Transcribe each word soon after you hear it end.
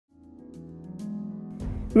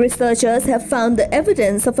Researchers have found the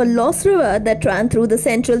evidence of a lost river that ran through the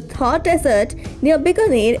central Thar Desert near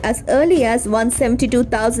Bikaner as early as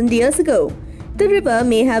 172,000 years ago. The river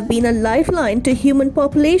may have been a lifeline to human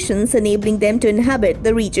populations, enabling them to inhabit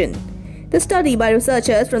the region. The study by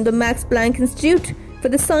researchers from the Planck Institute for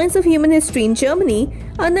the Science of Human History in Germany,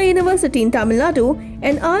 Anna University in Tamil Nadu,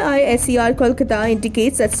 and IISER Kolkata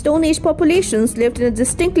indicates that Stone Age populations lived in a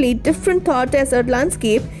distinctly different Thar Desert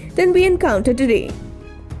landscape than we encounter today.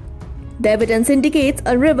 The evidence indicates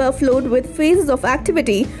a river flowed with phases of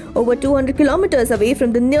activity over 200 kilometers away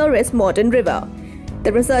from the nearest modern river.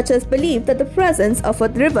 The researchers believe that the presence of a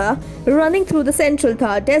river running through the central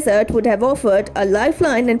Thar Desert would have offered a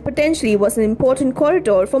lifeline and potentially was an important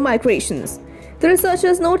corridor for migrations. The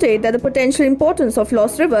researchers noted that the potential importance of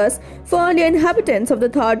lost rivers for earlier inhabitants of the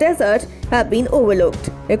Thar Desert have been overlooked.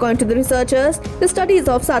 According to the researchers, the studies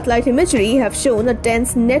of satellite imagery have shown a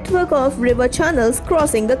dense network of river channels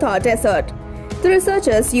crossing the Thar Desert. The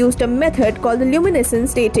researchers used a method called the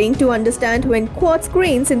luminescence dating to understand when quartz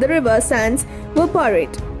grains in the river sands were buried.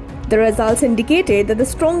 The results indicated that the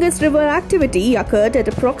strongest river activity occurred at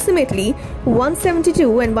approximately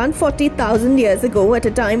 172 and 140,000 years ago, at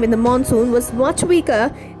a time when the monsoon was much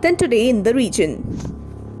weaker than today in the region.